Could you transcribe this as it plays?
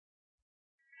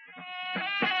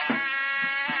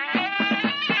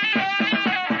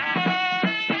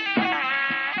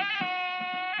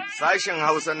Sashen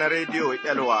Hausa na Rediyo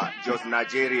Elwa Jos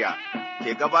Nigeria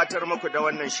ke gabatar muku da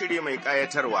wannan shiri mai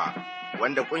ƙayatarwa,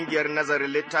 wanda ƙungiyar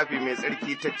nazarin littafi mai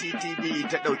tsarki ta TTV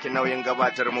ta ɗauki nauyin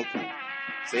gabatar muku.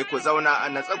 Sai ku zauna a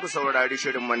natsa ku saurari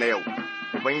shirinmu na yau,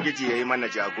 Ubangiji ya yi mana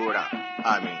jagora.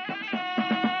 Amin.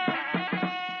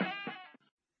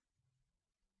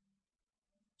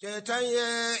 Ceton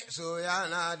Yesu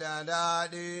yana da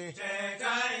daɗi.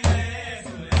 Ceton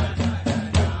Yesu yana da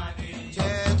daɗi.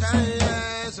 Ceton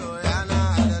Yesu yana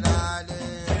da daɗi.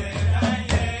 Ceton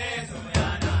Yesu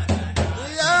yana da daɗi.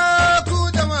 Ya ku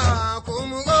jama'a ku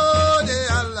mu gode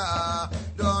Allah,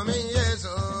 domin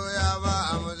Yesu ya ba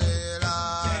mu tsira.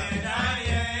 Ceton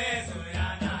Yesu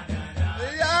yana da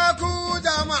daɗi. Ya ku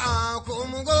jama'a ku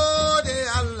mu gode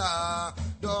Allah,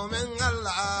 domin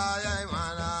Allah ya yi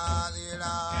mana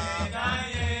tsira. Ceton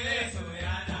Yesu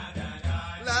yana da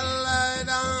daɗi. Lallai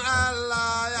dan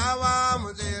Allah ya ba mu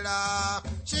tsira,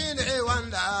 shi ne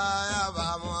wanda ya ba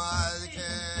mu haske.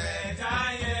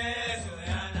 Ceton Yesu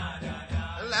yana da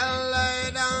daɗi. Lallai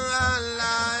dan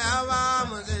Allah ya ba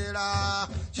mu tsira,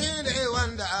 shi ne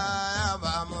wanda ya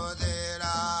ba mu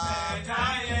tsira.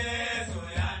 Ceton Yesu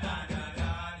yana da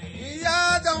daɗi. Ya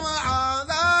jama'a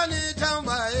za ni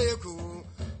tambaye ku,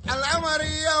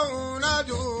 al'amari yau na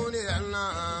duniyan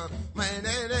nan, mai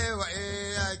ne wa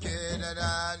yake da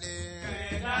daɗi.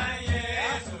 Ceton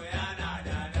Yesu yana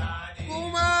da daɗi.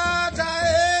 Kuma ta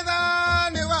yi za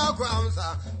ni ba ku amsa,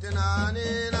 tunani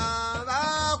na za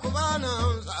ku ba ni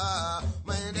amsa,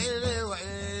 mai ne wa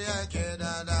yake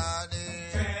da daɗi.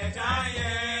 Ceton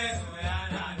Yesu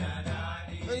yana da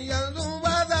daɗi. Yanzu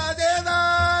ba za je za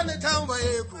ni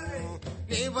tambaye ku,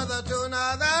 ni ba za tuna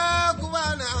za ku ba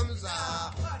ni amsa,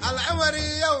 al'amari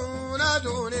yau na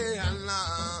duniyan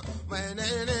nan, mai ne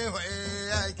wa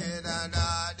yake da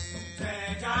daɗi.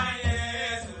 Ceton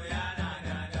Yesu yana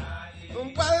da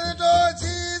daɗi.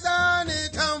 Faltoci za ni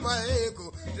tambaye ku,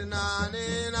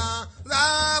 tunanina za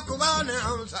ku ba ni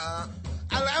amsa,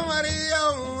 al'amari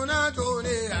yau na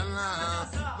duniya na,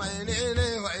 mai ne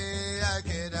wai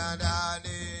yake da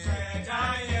daɗi.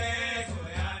 Ceton Yesu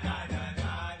yana da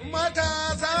daɗi.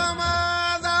 Matasa ma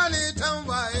za ni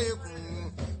tambaye ku,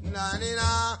 tunanina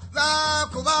za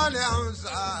ku ba ni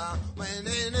amsa, mai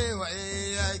ne wai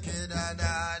yake da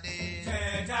daɗi.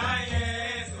 Ceton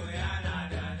Yesu yana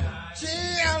da daɗi. Shi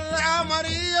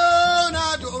al'amari yau na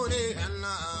duniyan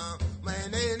nan, mai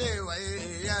ne wai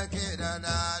yake da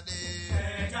daɗi.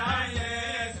 Ceton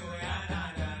Yesu yana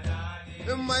da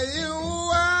daɗi. Mai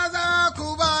yiwuwa za ku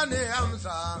ba ni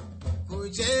amsa, ku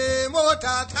ce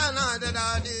mota tana da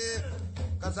daɗi,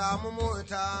 ka samu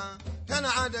mota tana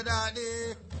da daɗi,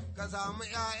 ka samu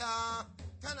 ‘ya'ya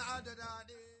tana da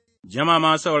daɗi.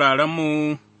 Jama'a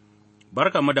sauraronmu,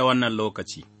 barkamu da wannan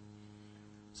lokaci.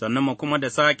 Sannan mu kuma da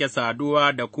sake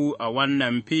saduwa da ku a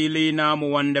wannan fili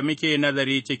namu wanda muke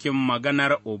nazari cikin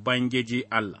maganar Ubangiji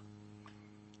Allah.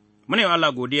 Mune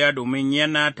Allah godiya domin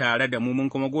yana tare da mu, mun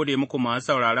kuma gode muku masu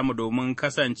sauraronmu domin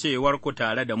kasancewarku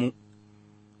tare da mu,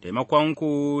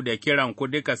 taimakonku da kiranku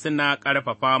duka suna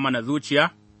ƙarfafa mana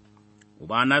zuciya,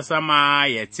 Uba na sama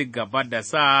ya ci gaba da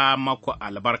sa maku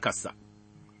albarkarsa.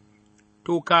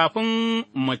 To, kafin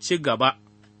mu ci gaba,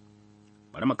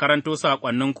 bari mu karanto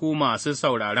saƙonninku masu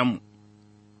sauraronmu,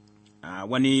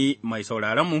 wani mai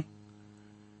sauraronmu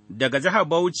daga jihar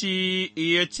Bauchi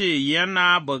ya ce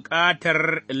yana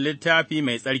buƙatar littafi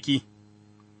mai tsarki,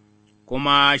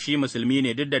 kuma shi musulmi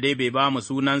ne duk da dai bai ba mu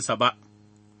sunansa ba,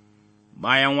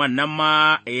 bayan wannan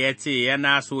ma ya ce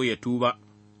yana so ya tuba.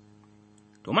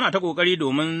 To, muna ta ƙoƙari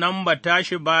domin nan ba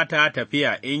tashi ba ta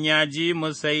tafiya, in ya ji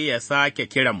mu sai ya sake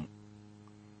kiranmu.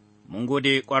 Mun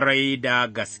gode ƙwarai da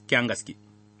gasken gaske.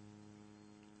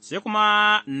 Sai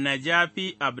kuma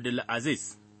Najafi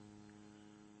Abdulaziz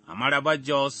a Marabar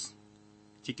Jos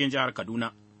cikin jihar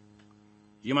Kaduna,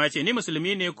 shi ma ce, Ni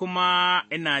musulmi ne kuma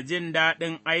ina jin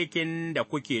daɗin aikin da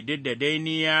kuke duk da dai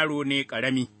ni yaro ne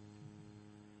ƙarami.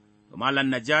 Malam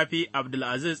Najafi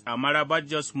Abdulaziz a Marabar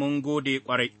Jos mun gode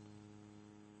ƙwarai,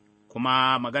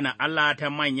 kuma magana Allah ta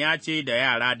manya ce da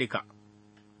yara duka.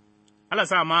 Allah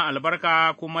sa ma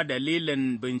albarka kuma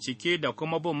dalilin bincike da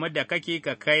kuma bin mu da kake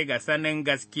ka kai ga sanin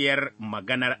gaskiyar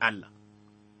maganar Allah.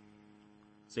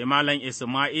 Sai Malam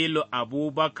Ismailu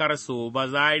Abubakar Soba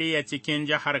Zaria cikin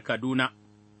jihar Kaduna,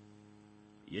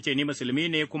 ya ce, Ni musulmi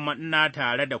ne kuma ina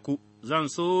tare da ku, zan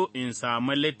so in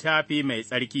sami littafi mai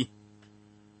tsarki.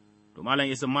 To,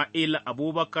 Malam Ismailu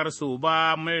Abubakar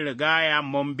Soba mun rigaya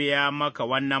mun biya maka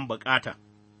wannan bukata.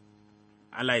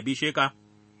 Allah ya bishe ka.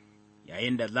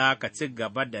 Yayin da za ka ci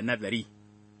gaba da nazari.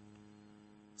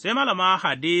 Sai Malama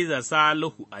Hadiza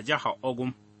Salihu a jihar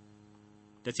Ogun,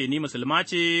 ta ce, Ni musulma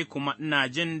ce kuma ina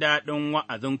jin daɗin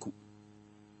wa'azinku.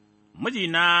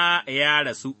 Mijina ya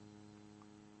rasu,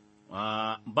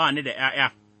 ba ni da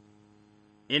 ’ya'ya,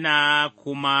 ina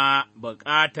kuma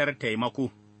bukatar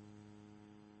taimako.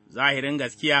 Zahirin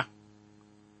gaskiya,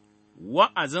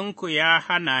 wa'azinku ya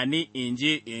hana ni in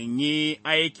je in yi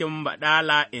aikin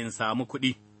baɗala in samu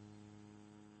kuɗi,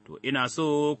 to ina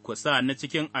so ku sa ni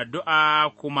cikin addu'a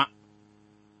kuma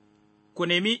ku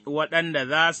nemi waɗanda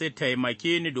za su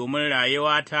taimake ni domin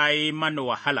rayuwa ta yi mana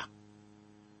wahala.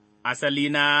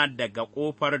 Asalina daga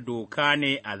ƙofar doka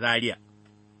ne a Zaria.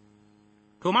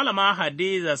 To, Malama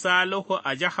Hadiza Salihu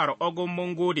a jihar Ogun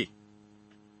mun gode,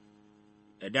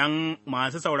 idan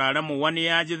masu sauraronmu wani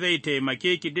ya ji zai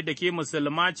taimake ki duk da ke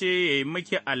musulma ce ya yi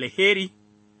miki alheri,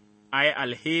 ai,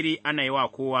 alheri ana yi wa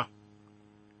kowa.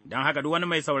 Don haka duk wani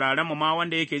mai sauraronmu ma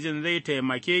wanda yake jin zai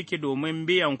taimake ki domin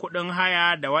biyan kuɗin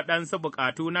haya da waɗansu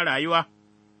bukatu na rayuwa,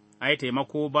 ai,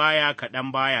 taimako baya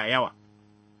kaɗan baya yawa.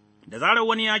 Da zarar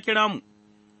wani ya kira mu,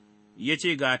 ya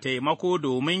ce ga taimako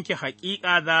domin ki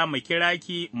haƙiƙa za mu kira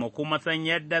ki mu kuma san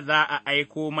yadda za a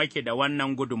aiko maki da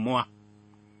wannan gudunmuwa.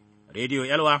 Rediyo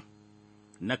Yalwa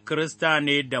na Kirista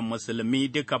ne da Musulmi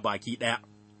duka baki ɗaya.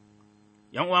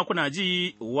 ’Yan'uwa kuna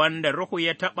ji wanda Ruhu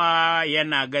ya taɓa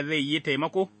yana ga zai yi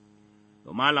taimako?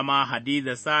 Malama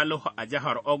Hadiza Salihu a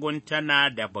jihar Ogun tana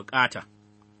da bukata.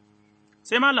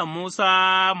 Sai Malam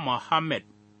Musa Muhammad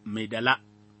Maidala,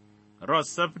 Ross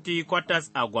Safety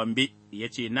Quarters a Gombe, ya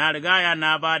ce, Na rigaya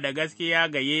na ba da gaskiya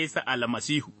ga Yesu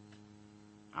almasihu,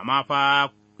 amma fa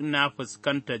ina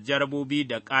fuskantar jarabobi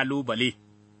da ƙalubale,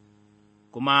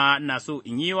 kuma na so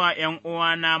in yi wa ’yan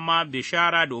uwana ma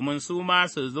bishara domin su ma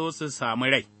su zo su sami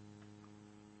rai.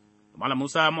 Malam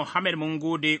Musa Muhammad mun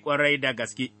gode ƙwarai da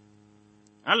gaske.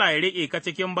 Allah ya riƙe ka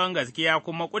cikin bangaskiya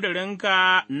kuma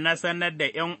ƙudurinka na sanar da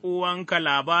 ’yan uwanka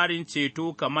labarin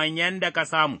ceto kamar yadda ka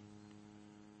samu.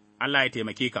 Allah ya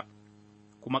taimake ka,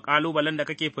 kuma ƙalubalen da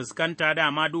kake fuskanta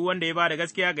dama duk wanda ya ba da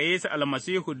gaskiya ga Yesu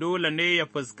almasihu dole ne ya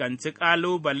fuskanci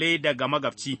ƙalubale daga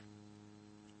magabci.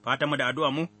 Fatanmu da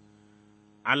addu'a mu,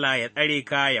 Allah ya tsare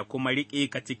ka ya kuma riƙe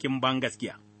ka cikin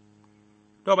bangaskiya.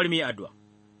 To, bari mu yi addu'a.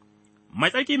 Mai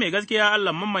tsarki mai gaskiya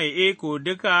Allah mai iko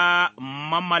duka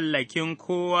mamallakin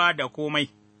kowa da komai,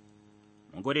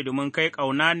 mun gode domin kai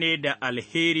ƙauna ne da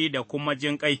alheri da kuma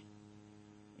jinƙai,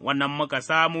 wannan muka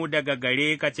samu daga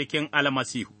gare ka cikin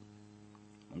almasihu.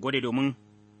 Mun gode domin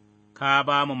ka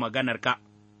ba mu maganarka,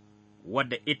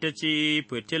 wadda ita ce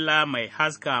fitila mai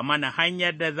haska mana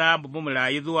hanyar da za mu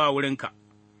rayu zuwa wurinka.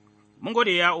 Mun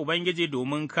gode ya Ubangiji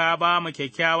domin ka ba mu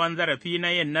kyakkyawan zarafi na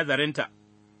yin nazarinta.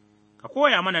 Ka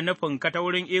koya mana nufinka ta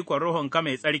wurin ikon Ruhunka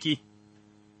mai tsarki,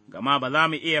 gama ba za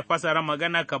mu iya fasara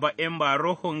maganarka ba in ba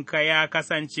Ruhunka ya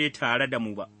kasance tare da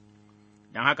mu ba,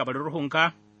 don haka bari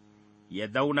Ruhunka ya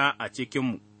zauna a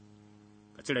cikinmu,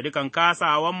 ka cire dukan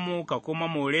kasawanmu ka kuma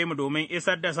more mu domin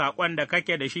isar da saƙon da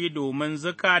kake da shi domin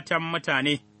zukatan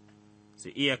mutane su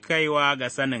iya kaiwa ga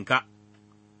saninka.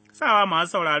 Sawa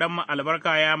masu sauraron mu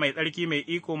albarka ya mai tsarki mai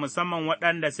iko musamman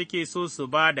waɗanda suke so su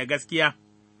ba da gaskiya.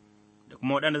 Da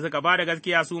kuma waɗanda suka ba da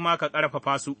gaskiya su ma ka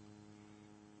ƙarfafa su,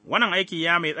 wannan aiki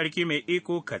ya mai tsarki mai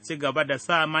iko ka ci gaba da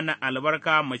sa mana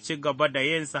albarka mu ci gaba da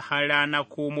yinsa har rana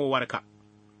komowarka,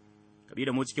 ka bi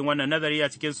da mu cikin wannan nazari a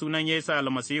cikin sunan Yesu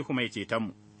almasihu mai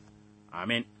cetonmu,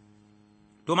 amin.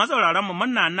 To, masauraranmu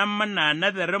muna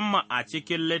nazarinmu a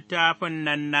cikin littafin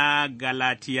nan na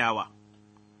Galatiyawa,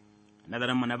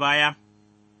 nazarinmu na baya,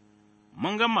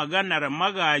 mun ga maganar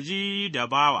magaji da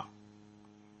bawa.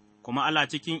 Kuma Allah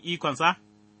cikin ikonsa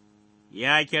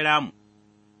ya kira mu,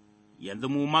 yanzu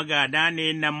mu magada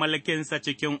ne na mulkinsa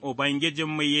cikin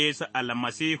Ubangijinmu Yesu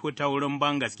almasihu ta wurin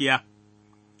bangaskiya,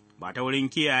 ba ta wurin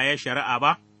kiyaye shari'a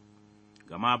ba,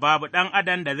 gama babu ɗan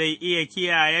adam da zai iya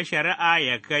kiyaye shari'a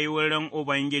ya kai wurin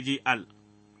Ubangiji Allah.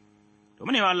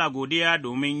 Domin yi Allah godiya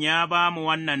domin ya ba mu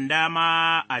wannan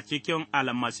dama a cikin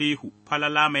almasihu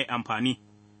falala mai amfani,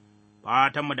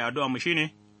 fatanmu da addu'a mu shi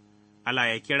ne, Allah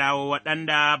ya kirawo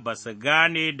waɗanda ba su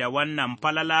gane da wannan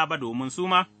falala ba domin su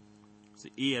ma su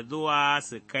iya zuwa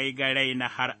su kai garai na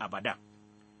har abada.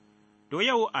 To,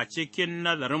 yau a cikin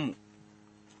nazarinmu,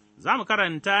 za mu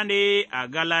karanta ne a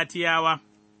Galatiyawa,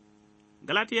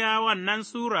 nan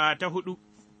Sura ta 4,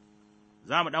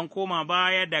 za mu ɗan koma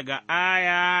baya daga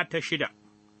aya ta 6,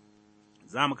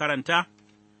 za mu karanta,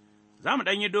 za mu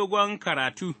ɗan yi dogon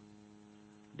karatu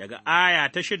daga aya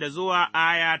ta 6 zuwa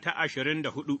aya ta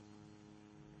 24.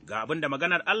 Ga abin da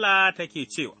maganar Allah take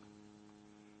cewa,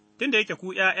 Tun da yake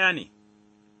ku ’ya'ya ne,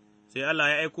 sai Allah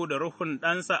ya aiko da Ruhun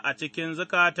ɗansa a cikin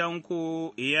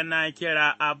zukatanku yana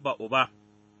kira Abba Uba,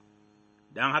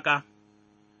 don haka,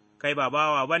 kai ba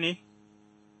bawa ba ne,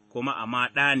 kuma amma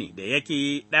ɗa ne, da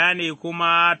yake ɗa ne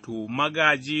kuma to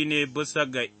magaji ne bisa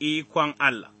ga ikon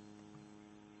Allah.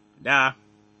 Da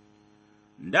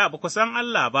ba ku san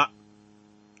Allah ba,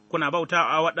 kuna bauta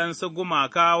a waɗansu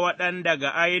gumaka waɗanda ga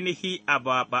ainihi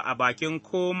ba a bakin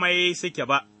komai suke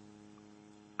ba,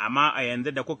 amma a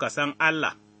yanzu da kuka san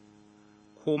Allah,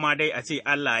 kuma dai a ce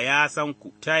Allah ya san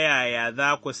ku, ta yaya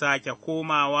za ku sake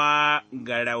komawa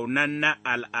ga raunan na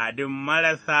al'adun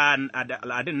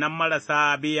nan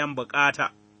marasa biyan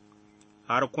bukata,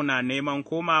 har kuna neman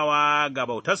komawa ga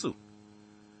bautarsu?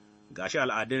 Ga shi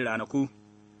al'adun ranaku,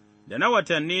 da na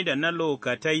watanni, da na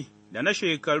lokatai, da na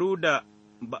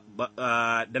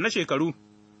shekaru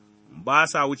ba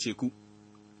sa wuce ku,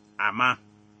 amma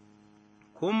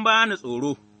kun ba ni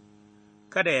tsoro.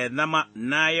 Kada ya zama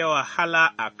na yi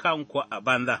wahala a kanku a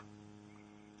banza,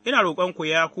 ina roƙonku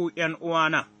ya ku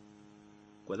 ’yan'uwana,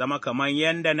 ku zama kamar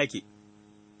yanda nake,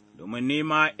 domin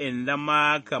nima in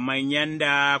zama kamar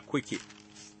yanda kuke,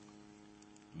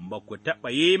 ba ku taɓa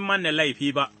yi mana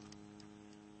laifi ba,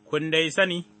 kun dai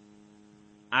sani,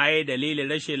 ai, dalilin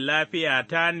rashin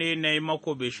lafiyata ne na yi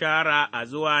maku bishara a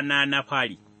zuwa na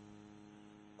fari,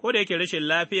 ko da yake rashin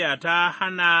lafiya ta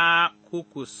hana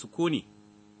ku sukuni.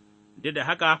 Duk da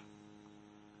haka,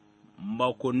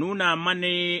 ba ku nuna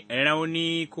mani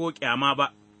rauni ko ƙyama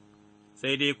ba,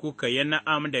 sai dai kuka yi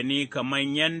na'am da ni kamar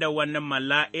yadda wani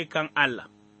mala'ikan Allah,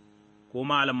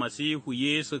 kuma almasihu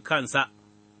Yesu kansa.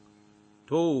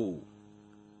 To,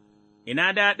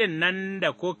 ina daɗin nan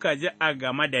da kuka ji a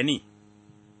game da ni,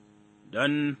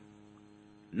 don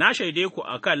na shaide ku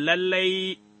a kan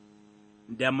lallai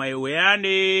da mai wuya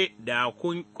ne da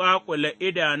kun ƙwaƙula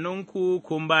idanunku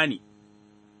kun bani.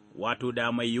 Wato,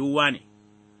 da mai yiwuwa ne,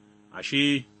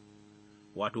 ashe,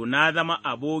 wato, na zama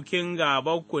abokin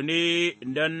gabanku ne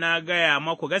don na gaya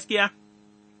maku gaskiya?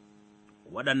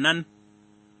 Waɗannan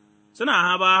suna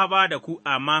haba-haba da ku,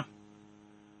 amma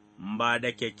ba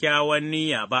da kyakkyawan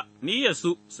niyya ba,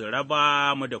 niyyarsu su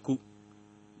raba mu da ku,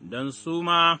 don su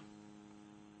ma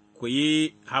ku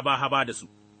yi haba-haba da su.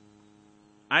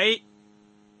 Ai,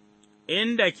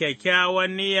 inda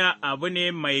kyakkyawan niyya abu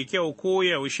ne mai kyau ko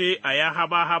yaushe a ya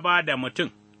haba-haba da mutum,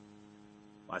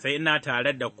 ba sai ina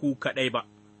tare da ku kaɗai ba,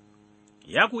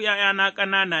 ya ku ’ya'yana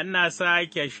ƙanana ina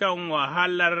sake shan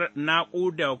wahalar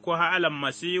naƙuda ku halan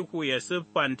Masihu ya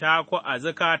siffanta ku a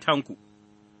zukatanku,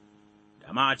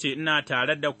 da ma a ce ina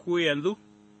tare da ku yanzu,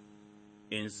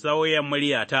 in sauya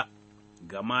muryata,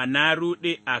 gama na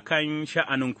ruɗe a kan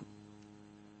sha'aninku,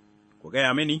 ku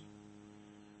gaya mini.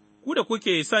 Ku da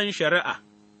kuke son shari'a,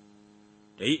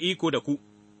 ta yi iko da ku,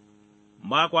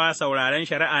 ba kwa sauraren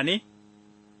shari'a ne,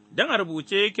 don a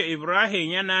rubuce yake Ibrahim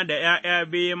yana da ’ya'ya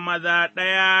biyu maza,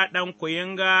 ɗaya ɗan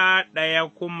kuyanga, ɗaya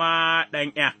kuma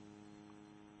ɗan ’ya.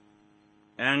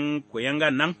 ’Yan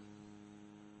kuyangan nan,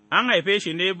 an haife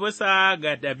shi ne bisa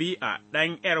ga ɗabi'a,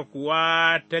 ɗan ’yar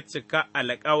kuwa ta cika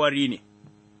alkawari ne,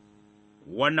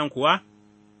 wannan kuwa,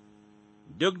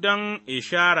 duk don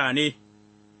ishara ne.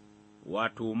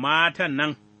 Wato, matan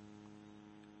nan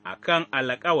a kan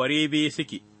alkawari biyu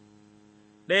suke,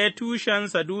 ɗaya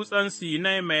tushensa dutsen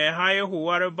Sinai mai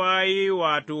haihuwar bayi,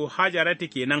 wato, Hajaratu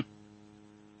kenan,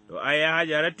 to, ai,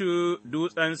 Hajaratu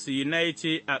dutsen Sinai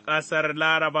ce a ƙasar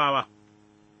Larabawa,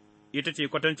 ita ce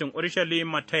kwatancin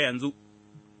Urushalima ta yanzu,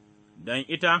 don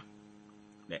ita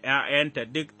da ’ya'yanta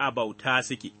duk a bauta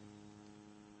suke,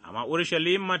 amma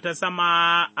Urushalima ta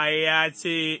sama ai ya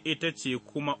ce ita ce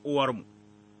kuma uwarmu.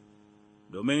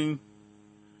 Domin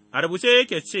a rubuce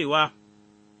yake cewa,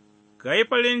 Ka yi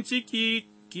farin ciki,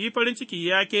 ki yi farin ciki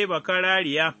ya ke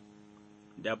bakarariya,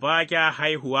 da ba kya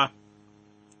haihuwa,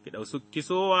 ki ɗauki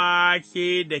kisowa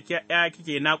ke da ’ya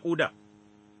kike naƙuda,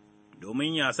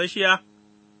 domin yasashiya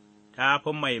ta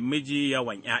fi mai miji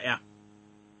yawan ’ya'ya.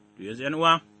 To, yanzu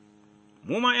 ’yan'uwa,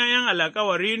 mu ma ’ya'yan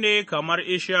alkawari ne kamar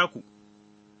Ishaku,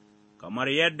 kamar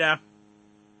yadda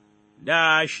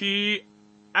da shi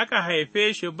aka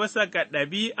haife shi bisa ga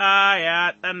ɗabi'a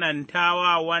ya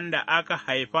tsanantawa wanda aka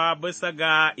haifa bisa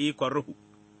ga ikon Ruhu,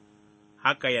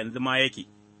 haka yanzu ma yake,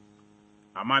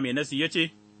 amma me Nassi ya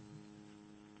ce,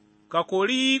 Ka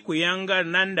kori kuyangar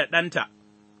nan da ɗanta,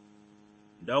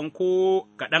 don ko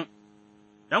kaɗan,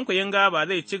 ɗan kuyanga ba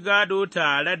zai ci gado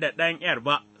tare da ɗan ’yar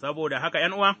ba, saboda haka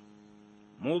 ’yan'uwa,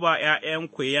 mu ba ’ya'yan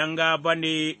kuyanga ba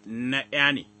ne na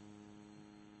 ’ya ne.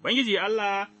 Ubangiji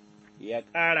Allah ya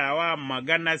ƙara wa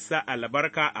maganarsa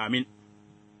albarka, amin.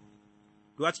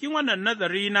 To, a cikin wannan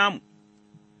nazari namu,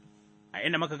 a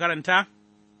inda muka karanta,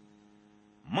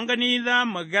 mun gani za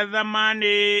mu ga zama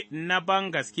ne na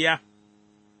ban gaskiya,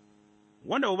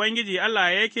 wanda Ubangiji Allah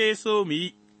yake so mu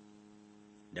yi,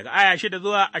 daga aya 6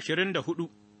 zuwa 24,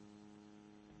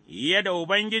 yadda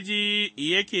Ubangiji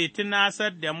yake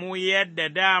tunasar da mu yadda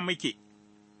da muke,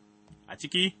 a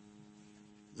ciki,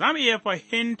 za mu iya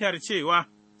fahimtar cewa,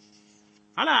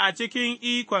 Allah a cikin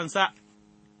ikonsa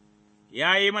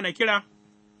ya yi mana kira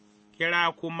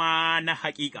kuma na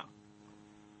haƙiƙa,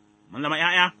 mun zama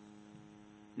 ’ya'ya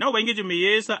na Ubangiji mai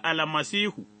Yesu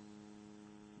almasihu,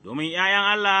 domin ’ya'yan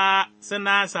Allah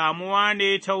suna samuwa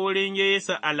ne ta wurin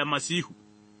Yesu almasihu,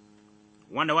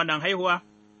 wanda wannan haihuwa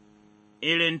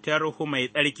irin ta Ruhu Mai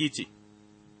Tsarki ce.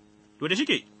 To, da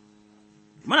shike,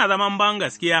 muna zaman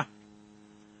bangaskiya,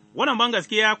 wannan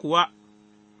bangaskiya kuwa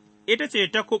ita ce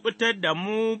ta kuɓutar da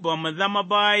mu ba mu zama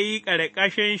bayi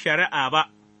ƙarƙashin shari'a ba,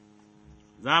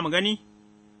 za mu gani,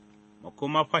 mu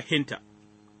kuma fahimta,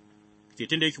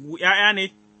 tun da ku ’ya'ya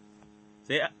ne,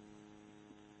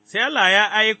 sai Allah ya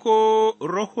aiko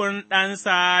Ruhun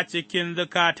ɗansa cikin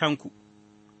zukatanku,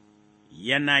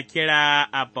 yana kira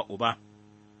Abba Uba.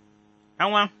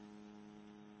 ’Yan'uwa,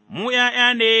 mu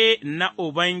 ’ya'ya ne na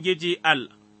Ubangiji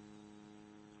Allah,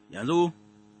 yanzu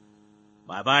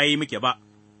ba bayi muke ba,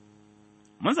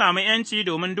 mun sami ’yanci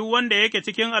domin duk wanda yake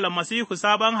cikin almasihu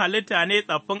sabon halitta ne,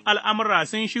 tsaffin al'amura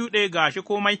sun shuɗe gashi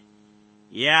komai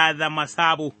ya zama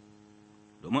sabo,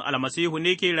 domin almasihu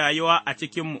ne ke rayuwa a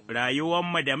cikinmu,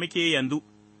 rayuwanmu da muke yanzu,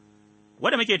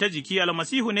 wadda muke ta jiki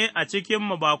almasihu ne a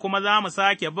cikinmu ba kuma za mu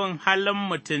sake bin halin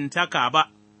mutuntaka ba.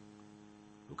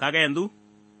 To, kaga yanzu,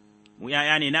 mu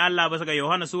 ’ya'ya ne na Allah bisa ga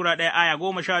Yohana Sura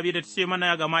 1:12 da ta ce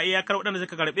mana, gama iyakar waɗanda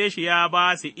suka karɓe shi ya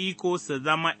ba su iko su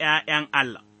zama ’ya'yan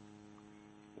Allah.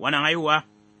 Wannan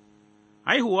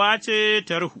haihuwa ce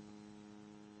ta Ruhu,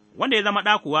 wanda ya zama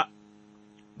ɗa kuwa,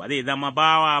 ba zai zama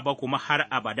bawa ba kuma har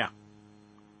abada.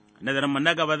 Nazarinmu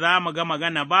na gaba za mu ga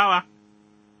magana bawa,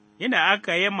 inda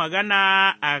aka yi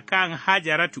magana a kan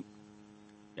Hajaratu,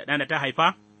 da ɗan da ta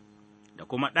haifa, da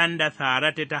kuma ɗan da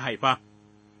Saratu ta haifa.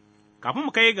 Kafin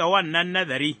mu kai ga wannan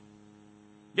nazari,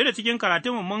 duk da cikin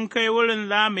karatunmu mun kai wurin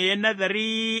za mu yi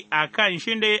nazari a kan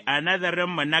shi ne a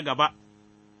nazarinmu na gaba.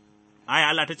 Aya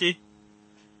Allah ta ce,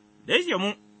 da yake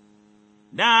mu,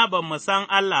 da ba mu san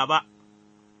Allah ba,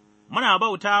 muna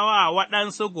bautawa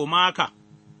waɗansu gumaka,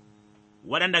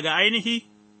 waɗanda ga ainihi,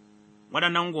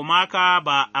 waɗannan gumaka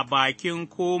ba a bakin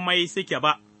komai suke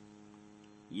ba,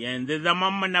 yanzu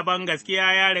zamanmu na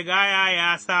bangaskiya ya riga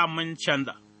ya sa mun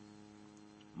canza.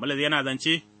 Bulus yana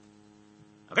zance,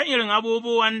 a kan irin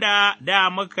abubuwan da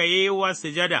muka yi wa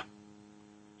sujada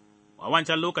a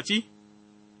wancan lokaci,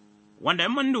 wanda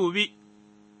in mun dubi,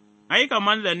 aika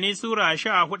manzanni Sura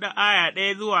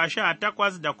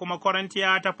 14:1-18 da kuma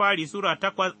Korintiya ta fari Sura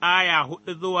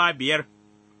 8:4-5,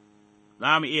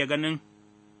 za mu iya ganin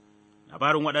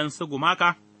labarin waɗansu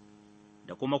gumaka,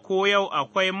 da kuma ko yau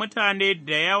akwai mutane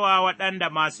da yawa waɗanda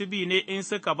masu bi ne in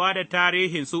suka ba da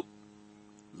tarihinsu,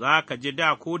 za ka ji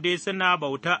da ko dai suna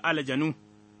bauta aljanu,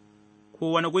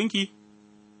 ko wani gunki,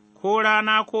 ko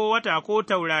rana, ko wata, ko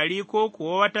taurari, ko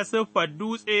kuwa wata siffar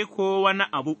dutse, ko wani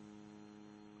abu.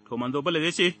 To, manzo Bulus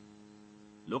ya ce,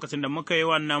 lokacin da muka yi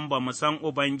wannan ba mu san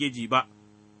Ubangiji ba,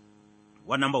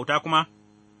 wannan bauta kuma,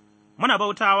 muna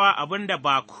bautawa abin da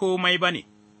ba komai ba ne,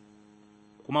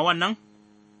 kuma wannan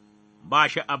ba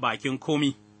shi a bakin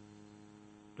komi.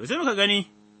 To, sai muka gani,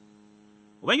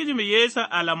 Ubangiji mai Yesu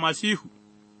almasihu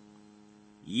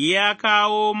ya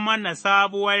kawo mana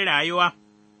sabuwar rayuwa,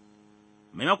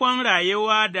 maimakon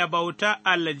rayuwa da bauta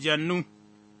aljannu,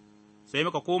 sai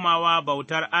muka komawa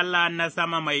bautar Allah na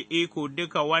sama mai iko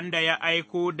duka wanda ya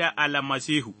aiko da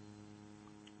almasihu,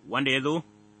 wanda ya zo,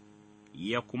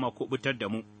 ya kuma kuɓutar da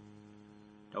mu,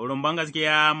 ta wurin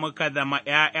bangaskiya muka zama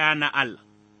 ’ya'ya na Allah,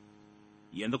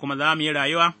 yanzu kuma za mu yi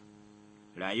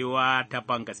rayuwa ta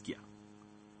bangaskiya.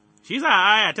 Shi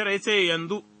sa aya tara ce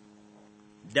yanzu,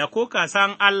 da kuka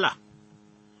san Allah,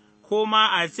 ko ma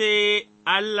a ce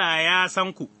Allah ya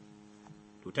san ku,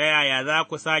 to ta yaya za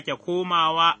ku sake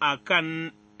komawa a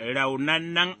kan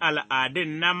raunannen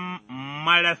al'adun nan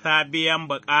marasa biyan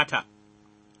bukata,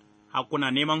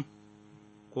 hakuna neman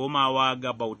komawa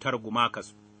ga bautar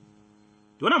gumakasu.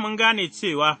 Tuna mun gane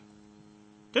cewa,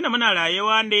 tunda muna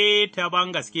rayuwa ne ta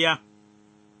bangaskiya,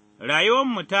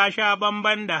 rayuwanmu ta sha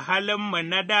bamban da halinmu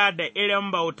na da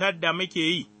irin bautar da muke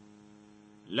yi,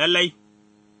 lallai,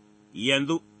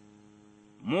 yanzu,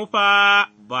 mu fa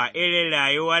ba irin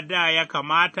rayuwa da ya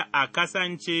kamata ta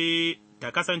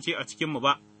kasance a cikinmu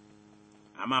ba,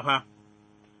 amma fa,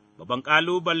 babban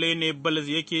ƙalubale ne Bulus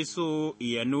yake so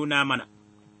ya nuna mana,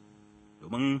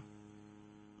 domin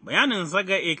bayaninsa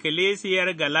ga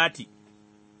ikkilisiyar Galati,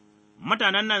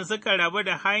 mutanen nan suka rabu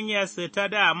da hanyarsu ta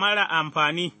da mara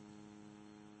amfani,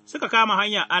 suka kama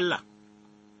hanyar Allah,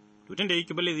 tutun da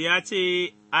yake Bulus ya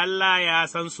ce Allah ya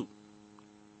san su,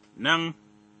 nan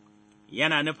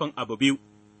yana nufin abu biyu,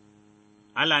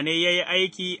 Allah ne ya yi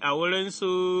aiki a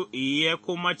wurinsu ya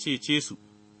kuma cece su.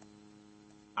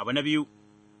 Abu na biyu,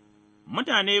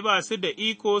 mutane ba su da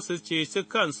iko su ceci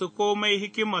kansu komai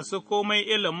hikimarsu komai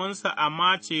iliminsu,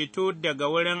 amma ceto daga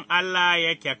wurin Allah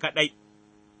yake kaɗai,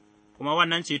 kuma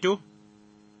wannan ceto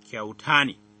kyauta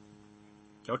ne,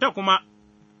 kyauta kuma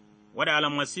wadda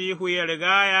almasihu ya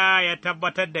rigaya ya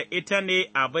tabbatar da ita ne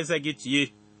a bisa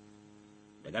gicciye.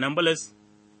 Daga nan Bulus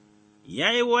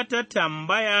ya yi wata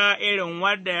tambaya irin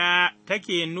wadda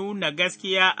take nuna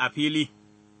gaskiya a fili,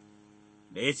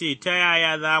 da ya ce, Ta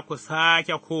yaya za ku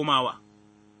sake komawa,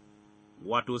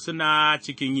 wato suna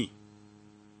cikin yi,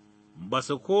 ba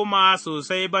su koma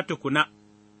sosai ba tukuna,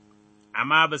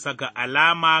 amma bisa ga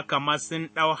alama kamar sun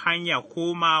ɗau hanya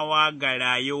komawa ga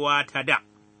rayuwa ta da.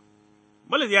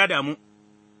 Bulus ya damu,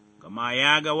 gama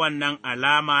ya ga wannan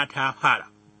alama ta fara.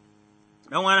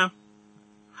 Ɗan wannan,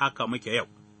 haka muke yau.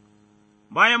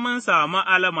 Bayan mun samu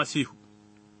almasihu,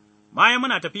 bayan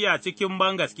muna tafiya cikin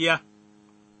bangaskiya,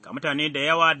 ga mutane da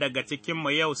yawa daga cikinmu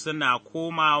yau suna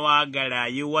komawa ga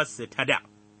rayuwarsu ta da.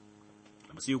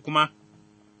 Almasihu kuma,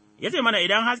 ya ce mana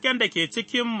idan hasken da ke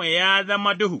cikinmu ya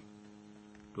zama duhu,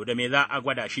 to da me za a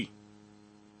gwada shi?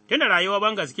 Tunda rayuwar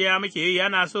bangaskiya muke yi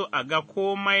yana so a ga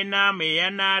komai na mai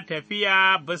yana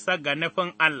tafiya bisa ga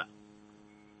nufin Allah.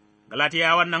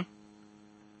 Galatiyawa wannan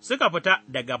suka fita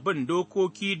daga bin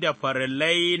dokoki da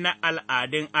farillai na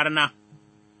al'adun arna,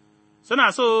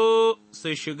 suna so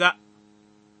su shiga,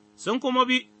 sun kuma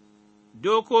bi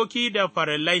dokoki da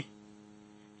farillai,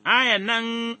 ayan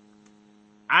nan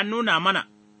an nuna mana,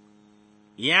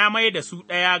 ya mai da su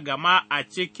ɗaya gama a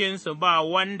cikinsu ba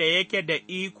wanda yake da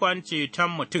ikon ceton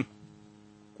mutum,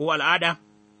 ko al'ada,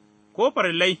 ko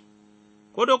farillai,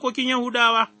 ko dokokin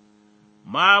Yahudawa.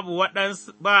 Babu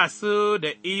waɗansu ba su da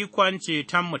ikon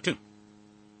ceton mutum,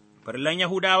 farillan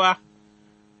Yahudawa,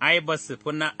 ai, ba su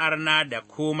fi na arna da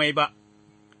komai ba,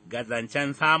 ga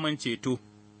zancen samun ceto,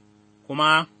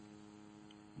 kuma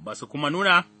ba su kuma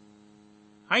nuna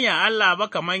hanyar Allah ba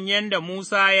kamar yadda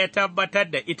Musa ya tabbatar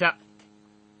da ita,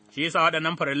 shi yasa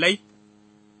waɗannan farillai,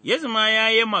 Yesu ma ya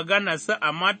yi magana su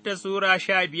a Matta Sura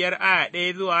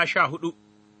 15:1-14.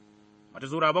 Mata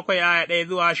Sura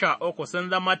 7:1-13 sun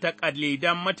zama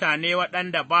taƙalidan mutane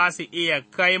waɗanda ba su iya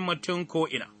kai mutum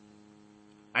ko'ina,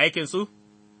 aikinsu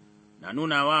na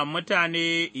nuna wa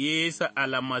mutane Yesu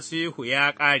almasihu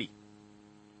ya ƙare,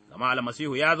 gama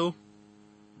almasihu ya zo,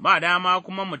 ba dama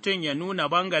kuma mutum ya nuna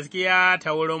bangaskiya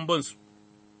ta wurin binsu.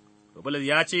 Bulus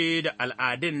ya ce da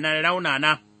al'adun nan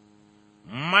raunana,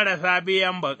 marasa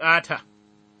biyan bukata,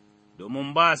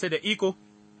 domin ba su da iko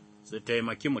su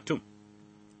taimaki mutum.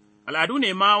 Al'adu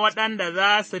ne ma waɗanda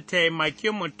za su taimaki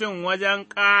mutum wajen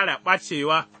ƙara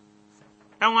ɓacewa,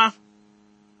 ɗanwa,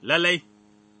 lalai,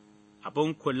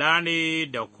 abin kula ne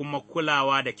da kuma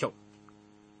kulawa da kyau,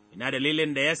 ina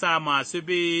dalilin da ya sa masu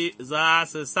bi za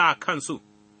su sa kansu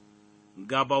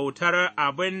ga bautar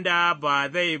abin da ba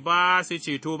zai ba su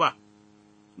ceto ba,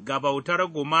 ga bautar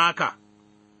gumaka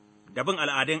da bin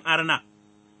al'adun arna,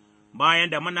 bayan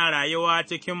da muna rayuwa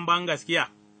cikin bangaskiya.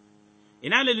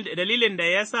 Ina dalilin da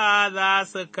ya sa za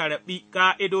su karɓi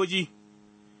ƙa'idoji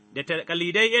da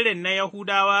taƙalidai irin na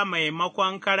Yahudawa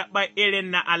maimakon karɓar irin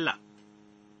na Allah,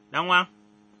 ɗanwa,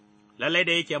 lallai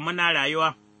da yake muna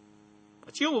rayuwa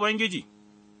a cikin Ubangiji,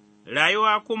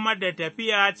 rayuwa kuma da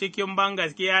tafiya cikin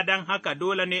bangaskiya, don haka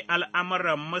dole ne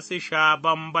al'amuran musu sha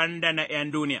bamban da na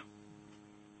 ’yan duniya.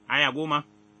 Aya 10,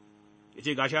 ya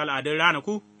ce gashi al'adun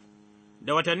ranaku,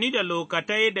 da watanni da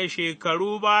lokatai da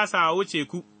shekaru ba sa wuce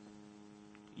ku.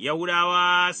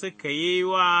 Yahudawa suka yi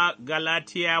wa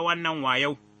Galatiya wannan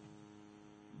wayau,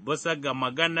 bisa ga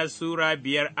maganar Sura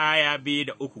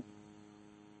 5:2-3,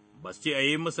 ba su ce a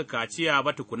yi musu kaciya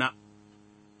ba tukuna,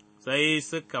 sai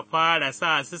suka fara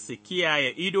sa su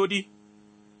kiyaye idodi,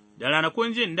 da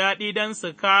ranakun jin daɗi don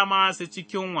su kama su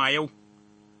cikin wayau,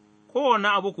 kowane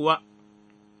abu kuwa,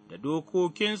 da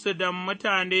dokokinsu don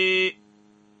mutane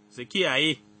su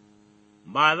kiyaye,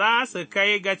 ba za su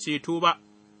kai ga ceto ba.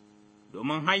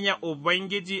 Domin hanyar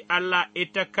Ubangiji Allah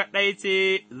ita kaɗai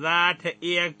ce za ta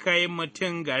iya kai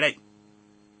mutum ga rai,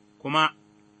 kuma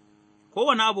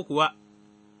kowane abu kuwa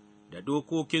da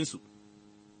dokokinsu,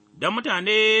 don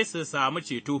mutane su samu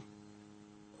ceto,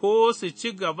 ko su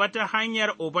ci gaba ta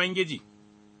hanyar Ubangiji,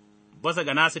 basa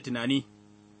ga nasu tunani.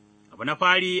 Abu na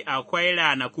fari akwai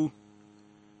ranaku,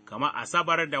 kama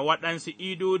Asabar da waɗansu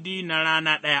idodi na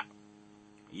rana ɗaya,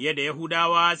 yadda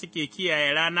Yahudawa suke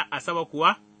kiyaye ranar Asabar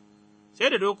kuwa, sai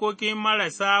da dokoki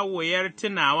marasa wuyar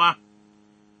tunawa,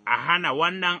 a hana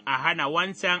wannan, a hana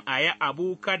wancan, a yi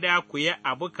abu kada ku yi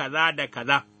abu kaza da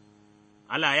kaza,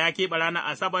 Allah ya keɓe ranar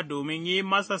Asabar domin yi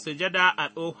masa sujada a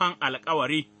tsohon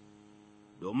alkawari,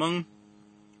 domin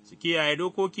su kiyaye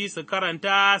dokoki su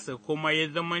karanta su kuma yi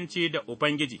zumunci da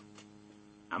Ubangiji.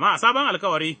 Amma a sabon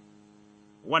alkawari,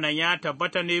 wannan ya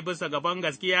tabbata ne bisa gaban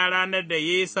gaskiya ranar da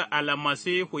Yesu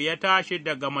almasihu ya tashi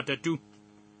daga matattu,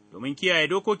 domin kiyaye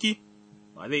dokoki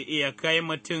ba zai iya kai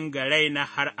mutum ga rai na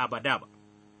har abada ba.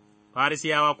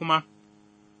 Farisiyawa kuma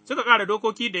suka ƙara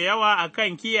dokoki da yawa a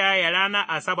kan kiyaye ranar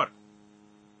Asabar,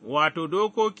 wato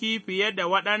dokoki fiye da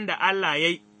waɗanda Allah ya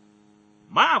yi,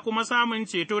 ba a kuma samun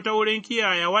ceto ta wurin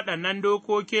kiyaye waɗannan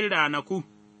dokokin ranaku.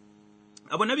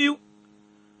 Abu na biyu,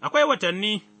 akwai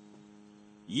watanni.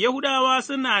 Yahudawa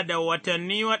suna da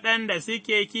watanni waɗanda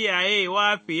suke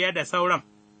kiyayewa fiye da sauran,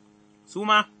 su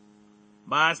ma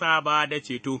ba sa ba da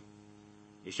ceto,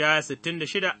 Ishaya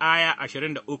 66 aya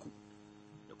 23,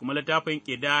 da kuma littafin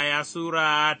ƙidaya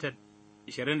Sura ta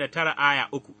 29 aya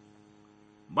 3.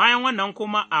 Bayan wannan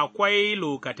kuma akwai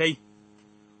lokatai,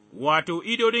 wato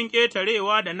idodin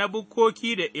ƙetarewa da na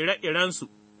bukkoki da ire-irensu,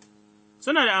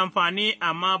 suna da amfani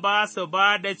amma ba su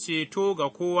ba da ceto ga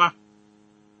kowa.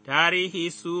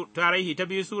 Tarihi ta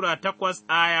biyu Sura 8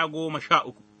 aya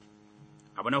 13.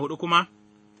 Abu na huɗu kuma,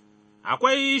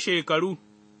 akwai shekaru,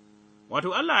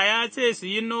 wato Allah ya ce su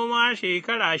yi noma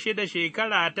shekara shida,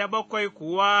 shekara ta bakwai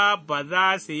kuwa ba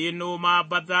za su yi noma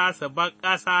ba, za su bar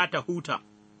ƙasa ta huta,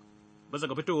 bisa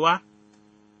ga Fitowa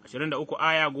 23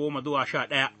 aya 10 zuwa 11,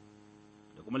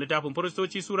 da kuma littafin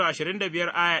Firistoci Sura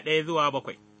 25 aya 1 zuwa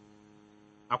 7.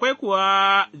 Akwai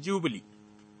kuwa Jubili,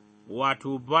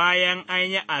 wato bayan an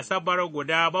yi Asabar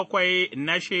guda bakwai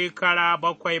na shekara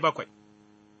bakwai,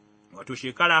 wato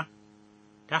shekara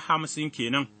ta 50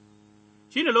 kenan,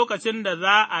 shi ne lokacin da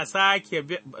za a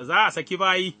saki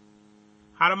bayi,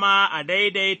 har ma a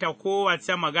daidaita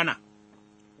kowace magana,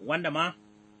 wanda ma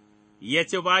ya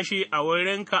ci bashi a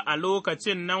wurinka a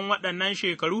lokacin nan waɗannan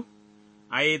shekaru,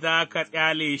 ai, za ka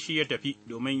ƙyale shi ya tafi,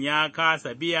 domin ya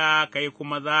kasa biya, kai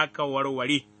kuma za ka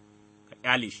warware, ka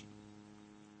ƙyale shi.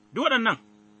 Duk waɗannan,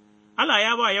 Allah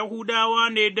ya ba Yahudawa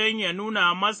ne don ya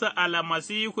nuna masa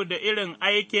almasihu da irin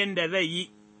aikin da zai yi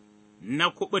na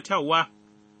kuɓutarwa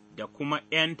da kuma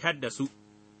 ’yantar da su,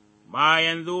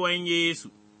 bayan zuwan Yesu,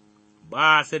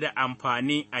 ba su da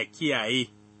amfani a kiyaye.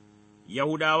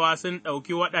 Yahudawa sun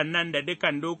ɗauki waɗannan da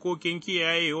dukan dokokin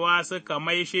kiyayewa suka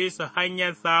maishe su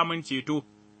hanyar samun ceto,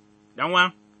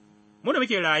 ɗanwa, mu da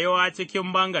muke rayuwa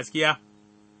cikin bangaskiya,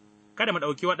 kada mu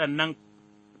ɗauki waɗannan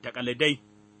taƙalidai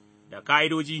da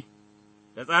ƙa'idoji,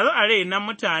 da tsare-tsare na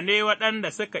mutane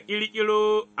waɗanda suka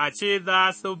ƙirƙiro a ce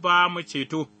za su ba mu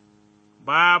ceto,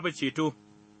 babu ceto,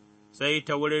 sai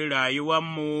ta wurin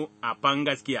rayuwanmu a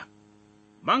bangaskiya.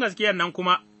 Bangaskiyan nan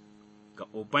kuma ga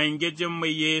Ubangijinmu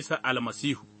Yesu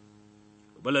almasihu.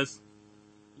 Bulus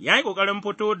ya yi ƙoƙarin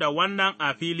fito da wannan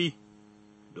a fili,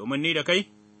 domin ni da kai,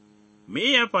 mu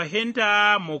iya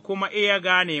fahimta mu kuma iya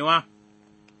ganewa,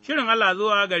 shirin Allah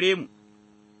zuwa gare mu,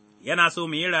 yana so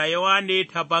mu yi rayuwa ne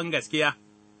ta bangaskiya,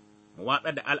 mu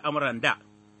watsa da al'amuran da,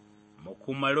 mu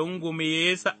kuma rungume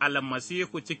Yesu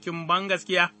almasihu cikin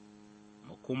bangaskiya,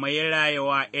 mu kuma yi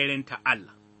rayuwa irin ta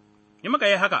Allah. In muka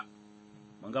yi haka,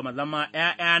 mun gama zama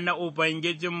 ’ya'ya na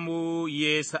Ubangijinmu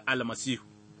Yesu almasihu.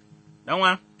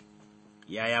 Ɗanwa,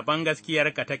 yaya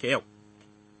bangaskiyarka take yau?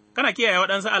 Kana kiyaye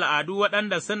waɗansu al'adu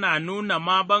waɗanda suna nuna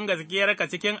ma bangaskiyarka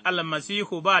cikin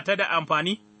almasihu ba ta da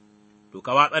amfani? To,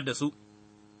 ka watsar da su,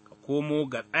 ka komo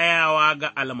ga tsayawa ga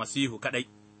almasihu kaɗai.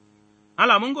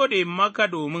 Allah, mun gode maka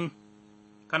domin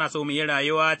kana so mu yi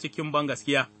rayuwa cikin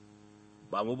bangaskiya,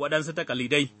 ba mu waɗansu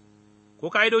takalidai, ko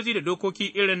ka'idoji da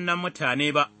dokoki irin na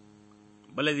mutane ba.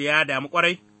 Bulus ya damu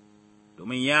ƙwarai,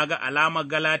 domin ya ga alamar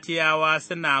Galatiyawa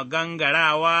suna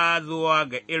gangarawa zuwa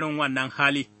ga irin wannan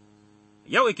hali.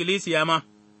 Yau ikkilisiya ma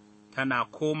tana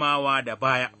komawa da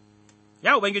baya.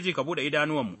 Ya Ubangiji, ka buɗe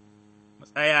idanuwanmu, mu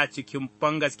tsaya cikin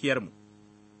bangaskiyarmu,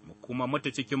 mu kuma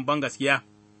mutu cikin bangaskiya,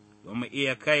 don mu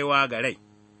iya kaiwa ga rai.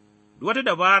 Duk wata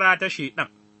dabara ta Shaiɗan,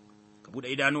 ka buɗe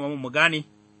idanuwanmu mu gane,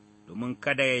 domin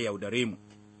kada ya yaudare mu.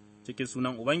 Cikin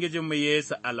sunan Ubangijinmu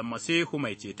Yesu almasihu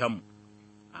mai cetonmu.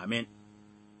 Amin.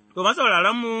 To,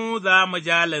 masauraranmu za mu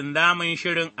ja linzamin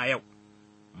shirin a yau,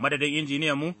 madadin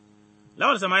injiniyanmu,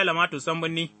 Lawal Sama'ila Matu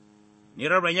Sambunni, ni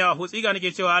Rabban Yawa Hutsiga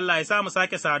nake cewa Allah ya sa mu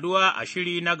sake saduwa a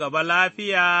shiri na gaba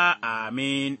lafiya.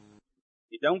 Amin.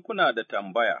 Idan kuna da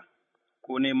tambaya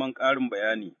ko neman ƙarin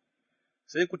bayani,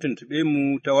 sai ku tuntuɓe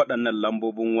mu ta waɗannan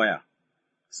lambobin waya,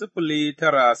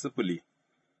 099-88-28-27,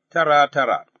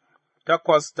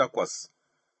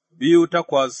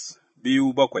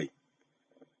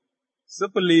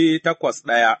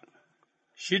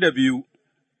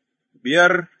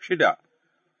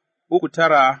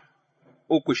 081-62-56-39.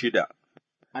 36.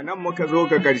 A nan muka zo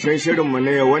ga ƙarshen shirinmu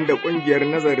na yau wanda ƙungiyar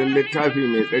nazarin littafi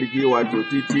mai tsarki wato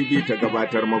TTV ta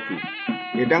gabatar maku.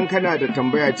 Idan kana da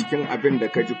tambaya cikin abin da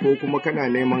ka ji ko kuma kana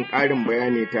neman ƙarin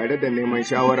bayani tare da neman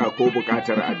shawara ko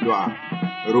buƙatar addu'a,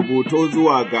 rubuto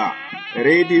zuwa ga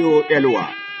Radio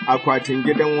Elwa akwatin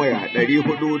gidan waya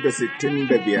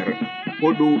 465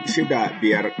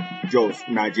 465 Jos,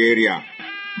 Najeriya.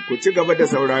 Ku ci gaba da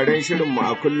sauraron shirinmu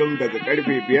a kullum daga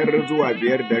ƙarfe 5 zuwa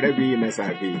 5:30 na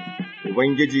safe.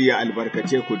 Ubangiji ya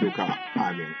albarkace ku duka.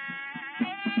 Amin.